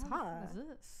 what was that? What is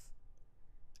this?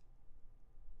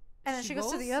 And then she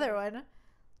goes to the other one.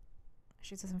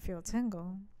 She doesn't feel a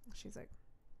tingle. She's like,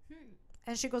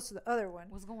 And she goes to the other one.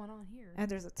 What's going on here? And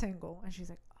there's a tingle. And she's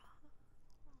like,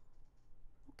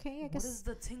 okay, I guess. What does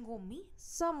the tingle mean?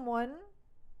 Someone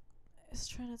is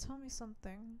trying to tell me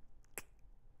something.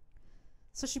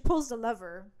 So she pulls the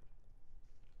lever.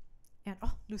 And,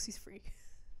 Lucy's free.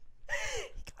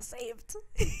 He got saved.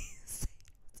 It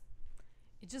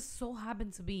just so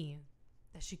happened to be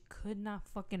that she could not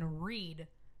fucking read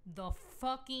the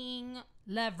fucking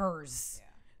levers. Yeah.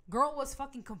 Girl was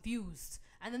fucking confused.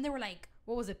 And then they were like,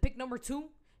 what was it? Pick number 2?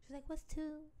 She's like, what's 2?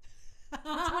 Which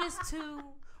one is 2?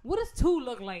 What does 2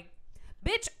 look like?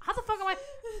 Bitch, how the fuck am I?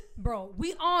 Bro,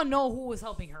 we all know who was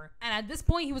helping her. And at this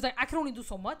point, he was like, I can only do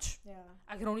so much. Yeah.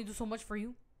 I can only do so much for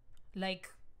you. Like,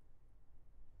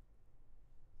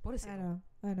 what is it?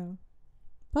 I know.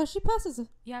 But she passes it.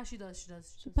 Yeah, she does.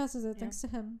 She passes it thanks to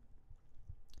him.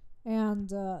 And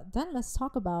then let's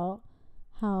talk about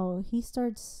how he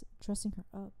starts dressing her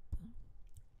up.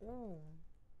 Oh.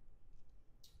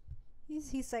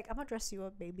 He's like, I'm gonna dress you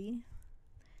up, baby.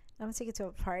 I'm gonna take you to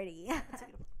a party.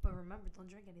 But remember, don't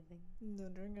drink anything.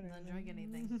 Don't drink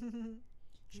anything.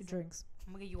 She drinks.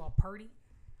 I'm gonna get you a party.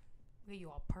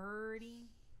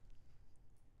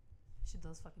 She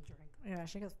does fucking drink. Yeah,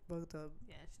 she gets booked up.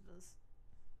 Yeah, she does.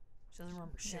 She doesn't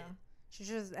remember shit. Yeah. She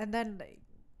just, and then like,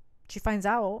 she finds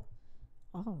out.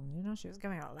 Oh, she was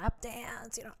giving a lap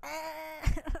dance.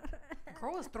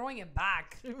 Girl was throwing it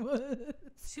back. She was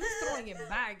throwing it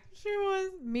back. She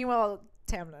was. Meanwhile,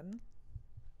 Tamlin.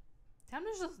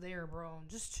 Tamlin's just there, bro.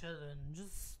 Just chilling.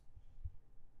 Just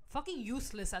fucking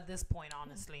useless at this point,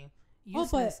 honestly.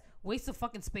 Useless. Waste of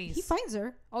fucking space. He finds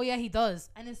her. Oh, yeah, he does.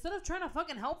 And instead of trying to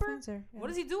fucking help her, what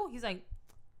does he do? He's like,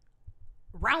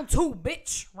 round 2,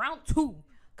 bitch. Round 2.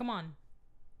 Come on.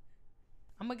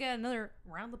 I'm going to get another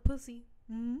round of pussy.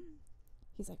 Mm-hmm.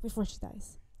 He's like, before she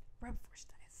dies. Right before she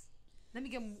dies. Let me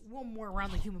get one more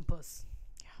round of human puss.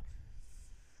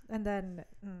 Yeah. And then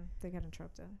they get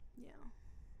interrupted. Yeah.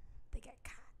 They get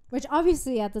caught. Which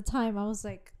obviously at the time I was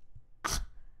like,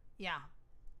 yeah.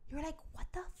 You were like, what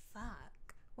the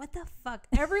fuck? What the fuck?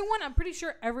 Everyone, I'm pretty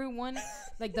sure everyone,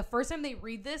 like the first time they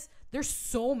read this, they're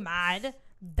so mad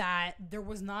that there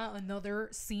was not another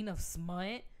scene of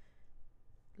smut.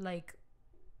 Like,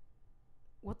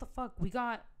 what the fuck? We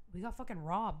got fucking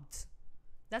robbed.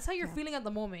 That's how you're feeling at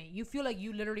the moment. You feel like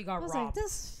you literally got robbed. Like,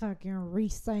 this fucking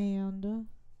resand.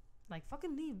 Like,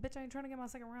 fucking leave, bitch. I ain't trying to get my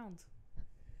second round.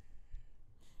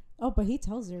 Oh, but he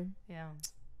tells her. Yeah.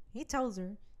 He tells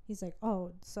her. He's like,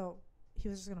 oh, so he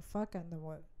was just gonna fuck and then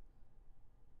what?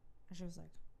 And she was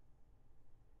like,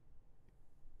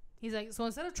 he's like, so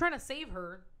instead of trying to save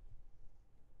her,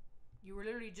 you were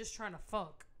literally just trying to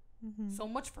fuck. So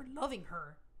much for loving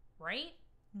her, right?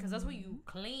 Because that's what you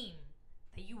claim,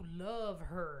 that you love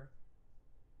her.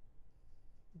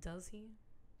 Does he?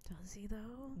 Does he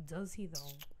though? Does he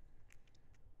though?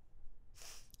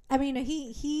 I mean,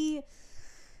 he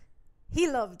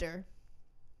loved her.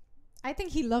 I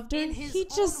think he loved her. In his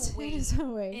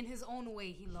own way. In his own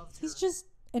way, he loved her. He's just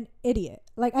an idiot.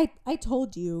 Like I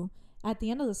told you at the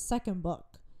end of the second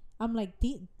book, I'm like,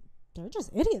 they're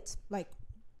just idiots. Like,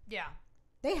 yeah,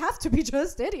 they have to be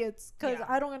just idiots because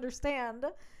I don't understand.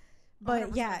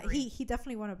 But yeah, agree. he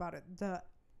definitely went about it the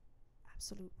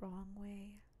absolute wrong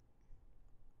way.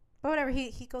 But whatever,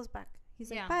 he goes back. He's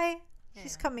like, bye. Yeah,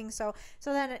 she's coming. So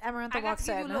then Amarantha walks in. I got to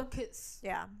give you a little kiss.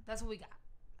 Yeah, that's what we got.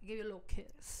 I gave you a little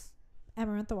kiss.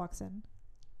 Amarantha walks in,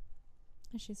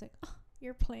 and she's like, oh,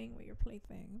 "You're playing with your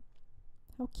plaything.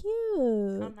 How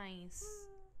cute! How nice."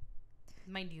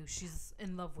 Mind you, she's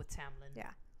in love with Tamlin.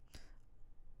 Yeah.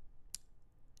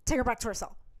 Take her back to her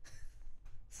cell.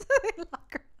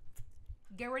 Lock her.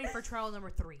 Get ready for trial number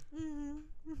 3.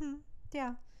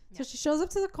 Yeah. So she shows up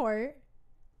to the court,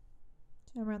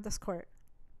 to Amarantha's court,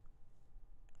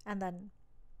 and then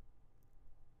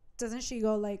doesn't she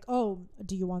go like, "Oh,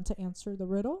 do you want to answer the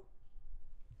riddle?"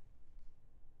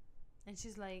 And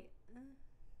she's like,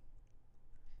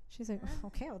 she's like,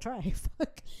 "Okay, I'll try."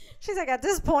 Fuck. She's like, at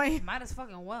this point, might as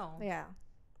fucking well. Yeah.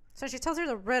 So she tells her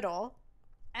the riddle.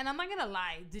 And I'm not gonna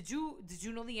lie. Did you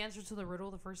know the answer to the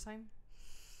riddle the first time?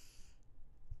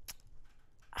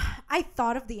 I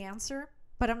thought of the answer,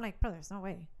 but I'm like, bro, there's no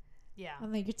way. Yeah.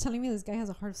 I'm like, you're telling me this guy has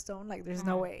a heart of stone? Like, there's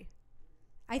no way.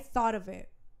 I thought of it,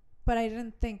 but I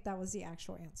didn't think that was the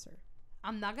actual answer.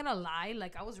 I'm not gonna lie.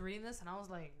 Like, I was reading this and I was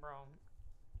like, bro,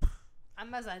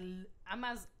 I'm as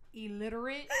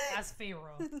illiterate as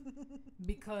Pharaoh.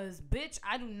 Because, bitch,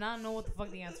 I do not know what the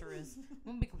fuck the answer is.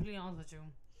 I'm gonna be completely honest with you.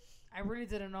 I really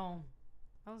didn't know.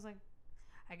 I was like,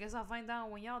 I guess I'll find out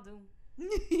when y'all do.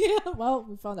 Yeah, well,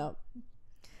 we found out.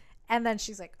 And then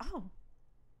she's like, oh.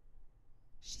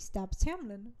 She stabs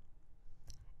Tamlin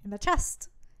in the chest.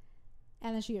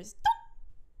 And then she goes, Dum!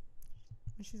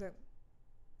 And she's like,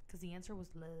 because the answer was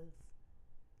love.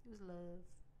 It was love.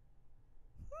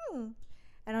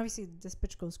 And obviously this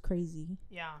bitch goes crazy.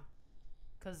 Yeah.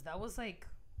 Because that was like,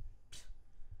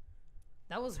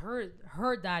 that was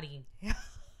her daddy. Yeah.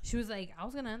 She was like, I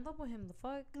was going to end up with him. The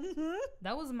fuck?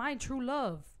 That was my true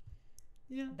love.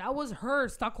 Yeah. That was her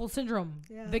Stockholm Syndrome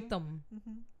victim.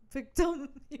 Victim.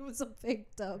 He was a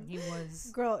victim. He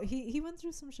was. Girl, he went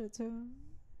through some shit too.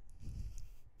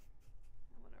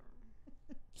 Whatever.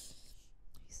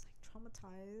 He's like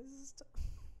traumatized.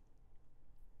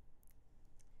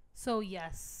 So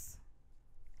yes,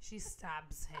 she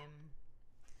stabs him.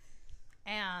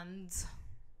 And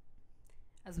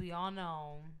as we all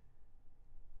know,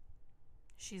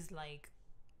 she's like,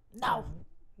 no,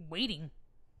 waiting.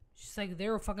 She's like, they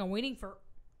were fucking waiting for.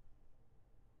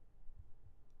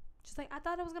 She's like, I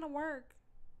thought it was gonna work.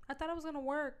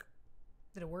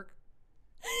 Did it work?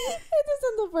 It just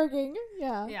ends up working.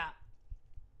 Yeah. Yeah.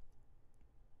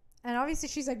 And obviously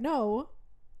she's like, no,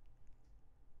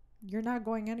 you're not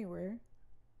going anywhere.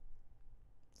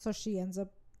 So she ends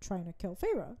up trying to kill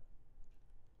Feyre.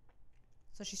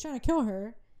 So she's trying to kill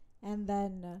her. And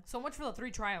then... so much for the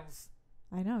 3 trials.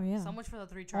 I know, yeah. So much for the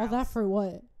 3 trials. All that for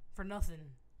what? For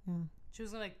nothing. Yeah. She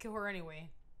was going to kill her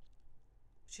anyway.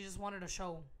 She just wanted a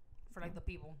show for, like, the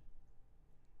people.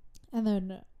 And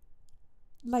then,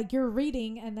 like, you're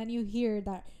reading, and then you hear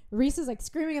that Reese is, like,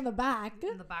 screaming in the back.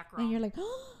 In the background. And you're like,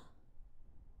 oh,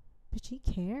 but he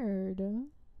cared.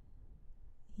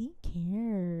 He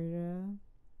cared.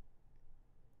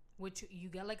 Which you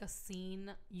get, like, a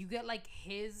scene. You get, like,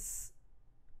 his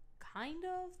kind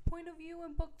of point of view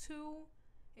in book 2.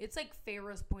 It's, like,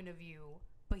 Feyre's point of view.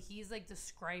 But he's, like,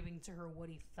 describing to her what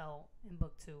he felt in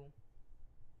book 2.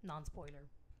 Non-spoiler.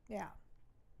 Yeah.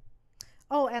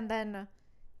 Oh, and then,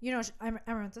 you know,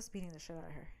 Amarantha's beating the shit out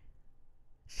of her.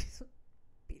 She's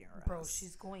beating her Bro, ass.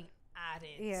 she's going at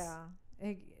it. Yeah.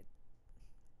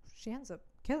 She ends up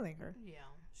killing her. Yeah.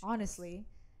 Honestly.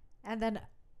 Does. And then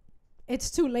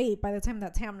it's too late by the time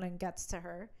that Tamlin gets to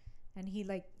her. And he,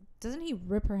 like, doesn't he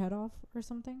rip her head off or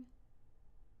something?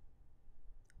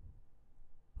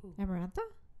 Who? Amarantha?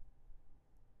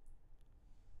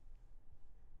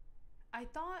 I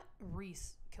thought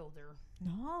Reese killed her.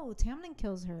 No, Tamlin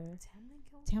kills her.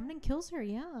 Tamlin Kills her,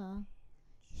 yeah.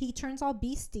 He turns all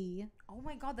beastie. Oh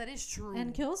my god, that is true.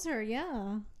 And kills her,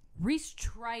 yeah. Reese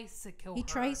tries to kill her. He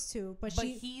tries to, but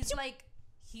he's like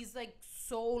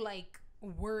so like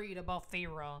worried about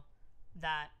Feyre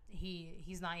that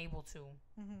he's not able to.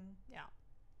 Mm-hmm. Yeah.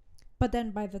 But then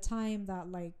by the time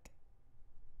that like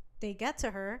they get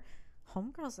to her,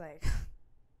 homegirl's like,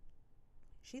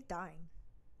 she's dying.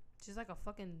 She's like a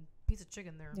fucking piece of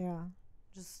chicken there. Yeah.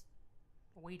 Just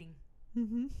waiting.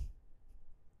 Mm-hmm.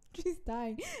 She's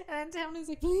dying. And then Tamlin's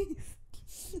like, please.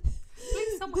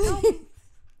 Please, someone help me.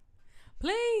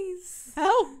 Please.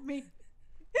 Help me.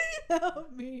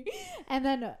 Help me. And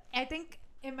then I think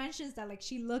it mentions that like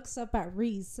she looks up at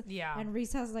Reese. Yeah. And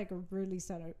Reese has like a really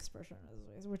sad expression on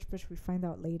his face, which we find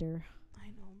out later. I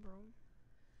know, bro.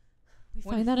 We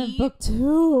find that in book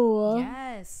 2.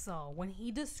 Yes. So when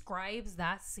he describes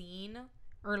that scene,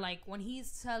 or like when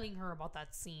he's telling her about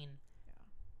that scene,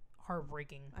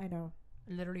 heartbreaking. I know.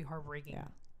 Literally heartbreaking. Yeah.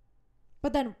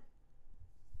 But then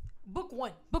book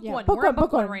one. Yeah, We're book at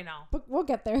book one one right now. We'll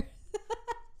get there.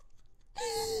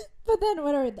 But then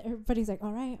whatever, everybody's like,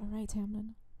 all right, Tamlin,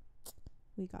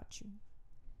 we got you.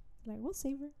 Like, we'll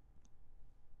save her.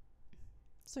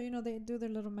 So they do their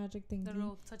little magic thing. Their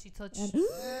little touchy touch.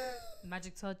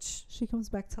 Magic touch. She comes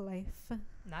back to life.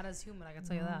 Not as human, I can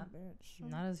tell you that. Bitch.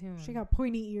 Not as human. She got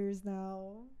pointy ears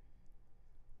now.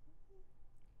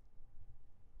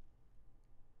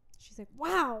 She's like,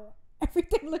 wow,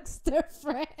 everything looks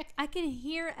different. I can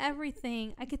hear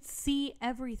everything. I could see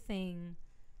everything.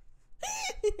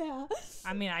 Yeah.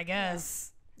 I mean, I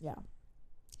guess. Yeah.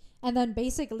 And then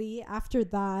basically after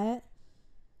that,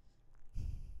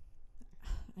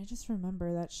 I just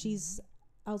remember that she's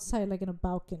outside like in a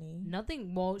balcony.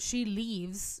 Nothing. Well, she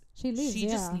leaves. She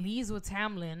just leaves with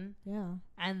Tamlin. Yeah.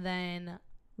 And then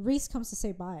Reese comes to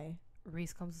say bye.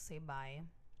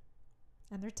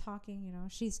 And they're talking,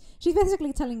 she's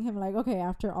basically telling him like, okay,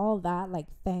 after all that, like,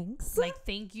 thanks. Like,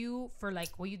 thank you for like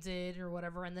what you did or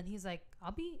whatever. And then he's like,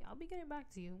 I'll be getting back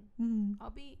to you. Mm-hmm.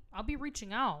 I'll be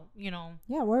reaching out,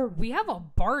 Yeah, we have a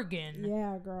bargain.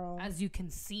 Yeah, girl. As you can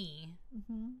see.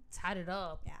 Mm-hmm. Tatted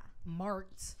up. Yeah.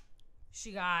 Marked.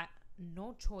 She got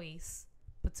no choice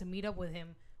but to meet up with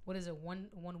him. What is it? One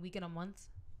week in a month?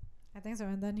 I think so.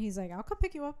 And then he's like, I'll come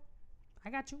pick you up. I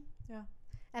got you. Yeah.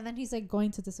 And then he's like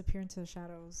going to disappear into the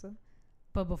shadows.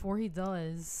 But before he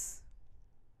does,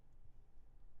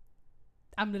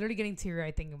 I'm literally getting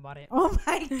teary-eyed thinking about it. Oh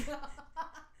my god.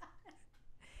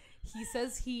 He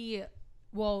says his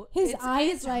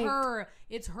eyes like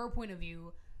it's her point of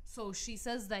view. So she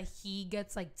says that he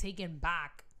gets like taken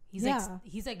back. He's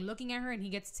like looking at her and he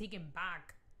gets taken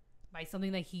back by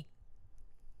something that he,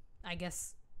 I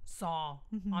guess, saw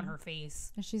on her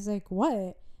face. And she's like,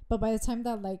 what? But by the time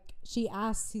that like she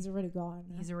asks, he's already gone.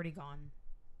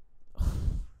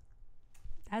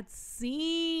 That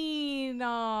scene.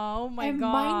 Oh my god. And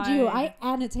mind you, I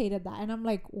annotated that and I'm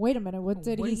like, wait a minute, what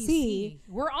did he see?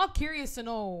 We're all curious to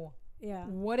know. Yeah.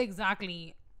 What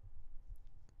happened?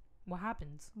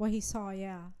 What he saw,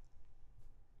 yeah.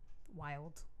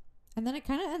 Wild. And then it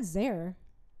kind of ends there.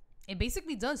 It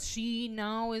basically does. She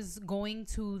now is going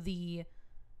to the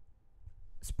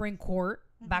spring court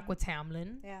back with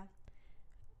Tamlin. Yeah.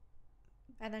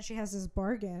 And then she has this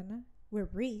bargain with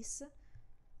Reese,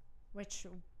 which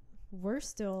we're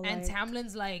still and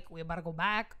Tamlin's like, we about to go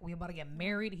back. We about to get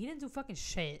married. He didn't do fucking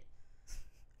shit.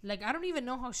 Like, I don't even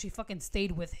know how she fucking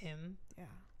stayed with him. Yeah.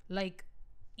 Like,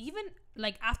 even,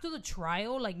 like, after the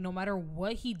trial, like, no matter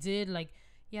what he did, like,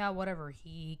 yeah, whatever.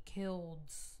 He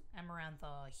killed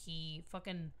Amarantha. He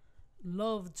fucking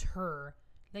loved her.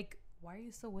 Like, why are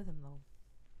you still with him, though?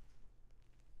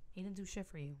 He didn't do shit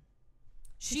for you.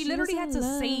 She literally had to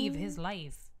save his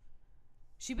life.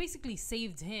 She basically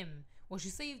saved him. Well, she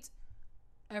saved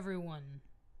everyone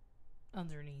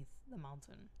underneath the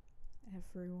mountain.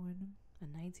 Everyone. A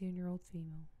 19-year-old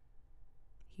female.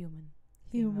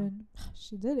 Human.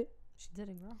 She did it. She did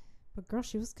it, girl. But girl,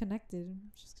 she was connected.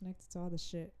 She was connected to all the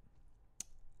shit.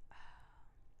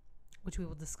 Which we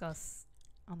will discuss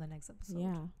on the next episode.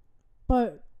 Yeah.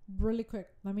 But really quick,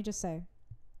 let me just say,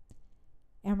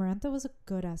 Amarantha was a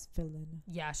good-ass villain.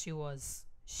 Yeah, she was.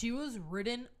 She was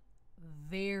written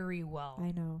very well.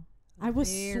 I know. I was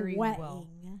sweating. Well.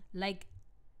 Like,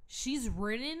 she's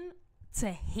written to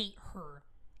hate her.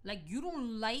 Like, you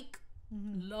don't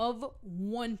love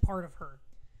one part of her.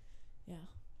 Yeah.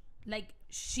 Like,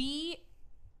 she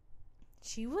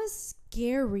was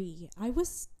scary. I was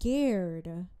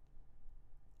scared.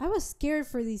 I was scared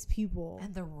for these people.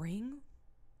 And the ring?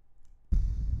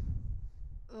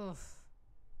 Ugh.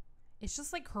 it's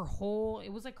just like her whole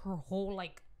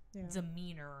like Yeah.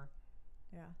 demeanor.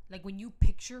 Yeah. Like when you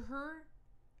picture her,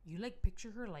 you like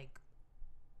picture her like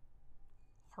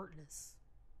heartless.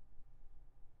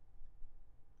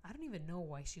 I don't even know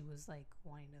why she was like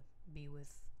wanting to be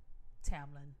with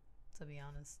Tamlin, to be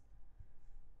honest.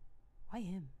 Why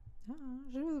him?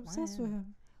 She was obsessed with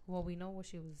him. Well, we know what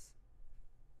she was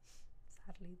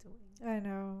sadly doing. I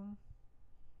know.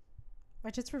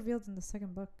 Which it's revealed in the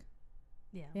second book.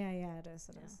 Yeah. Yeah, it is.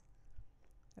 It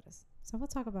is. So we'll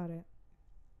talk about it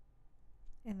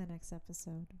in the next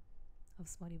episode Of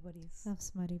Smutty Buddies. of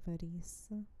Smutty Buddies.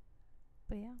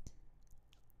 But yeah.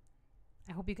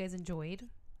 I hope you guys enjoyed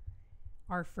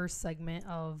our first segment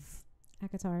of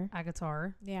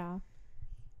ACOTAR. Yeah.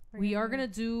 We are gonna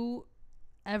do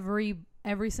every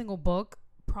single book.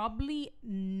 Probably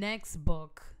next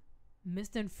book,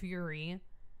 Mist and Fury.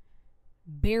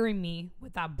 Bury me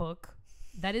with that book.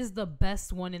 That is the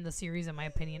best one in the series, in my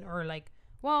opinion. Or like,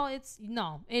 well, it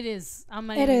is. It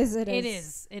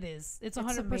is. It's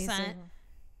 100%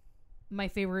 my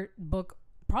favorite book,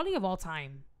 probably of all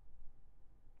time.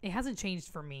 It hasn't changed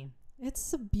for me.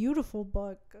 It's a beautiful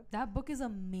book. That book is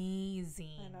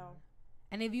amazing. I know.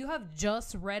 And if you have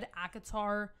just read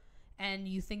ACOTAR and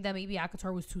you think that maybe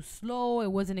ACOTAR was too slow,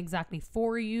 it wasn't exactly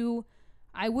for you,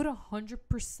 I would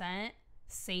 100%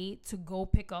 say to go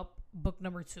pick up book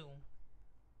number 2.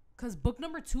 Because book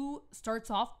number 2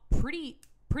 starts off pretty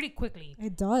quickly.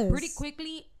 It does. Pretty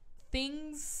quickly,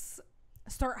 things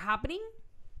start happening.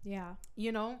 Yeah.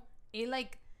 You know? It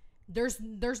like,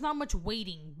 there's not much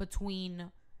waiting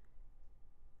between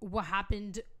what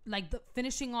happened, like the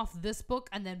finishing off this book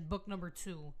and then book number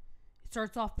 2. It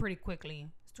starts off pretty quickly.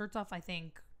 It starts off, I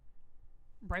think,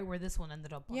 right where this one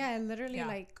ended up on. Yeah, literally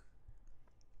like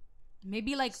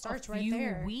maybe like starts a right few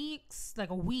there. weeks, like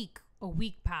a week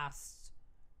passed.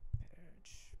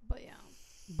 But yeah,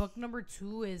 book number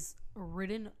 2 is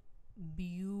written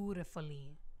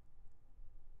beautifully.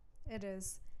 It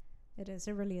is.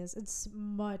 It really is. It's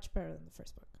much better than the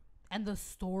first book. And the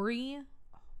story,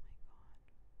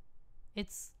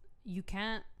 it's you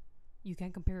can't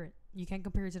compare it. You can't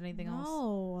compare it to anything else.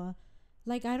 No.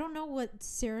 Like, I don't know what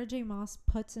Sarah J. Maas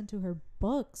puts into her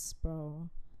books, bro.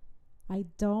 I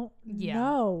don't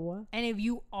know. And if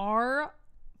you are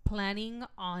planning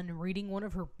on reading one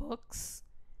of her books,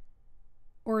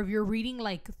 or if you're reading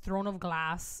like Throne of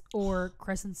Glass or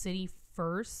Crescent City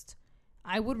first,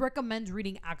 I would recommend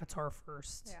reading ACOTAR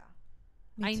first.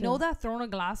 Yeah. I know that Throne of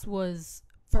Glass was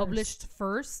published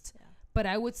first. Yeah. But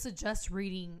I would suggest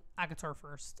reading ACOTAR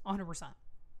first, 100%.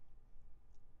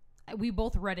 We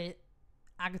both read it,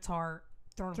 ACOTAR,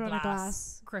 Throne of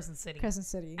Glass, Crescent City.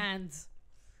 And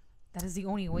that is the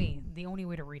only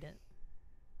way to read it.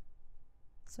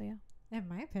 So, yeah. In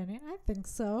my opinion, I think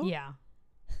so. Yeah.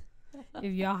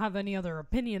 If y'all have any other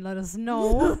opinion, let us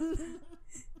know.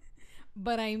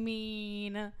 But I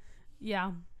mean,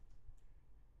 yeah.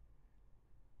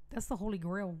 That's the Holy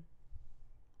Grail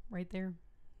right there.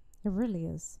 It really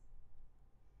is.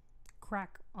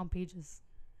 Crack on pages.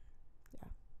 Yeah.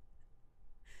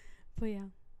 But yeah.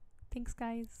 Thanks,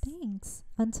 guys. Thanks.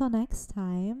 Until next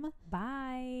time.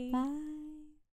 Bye. Bye.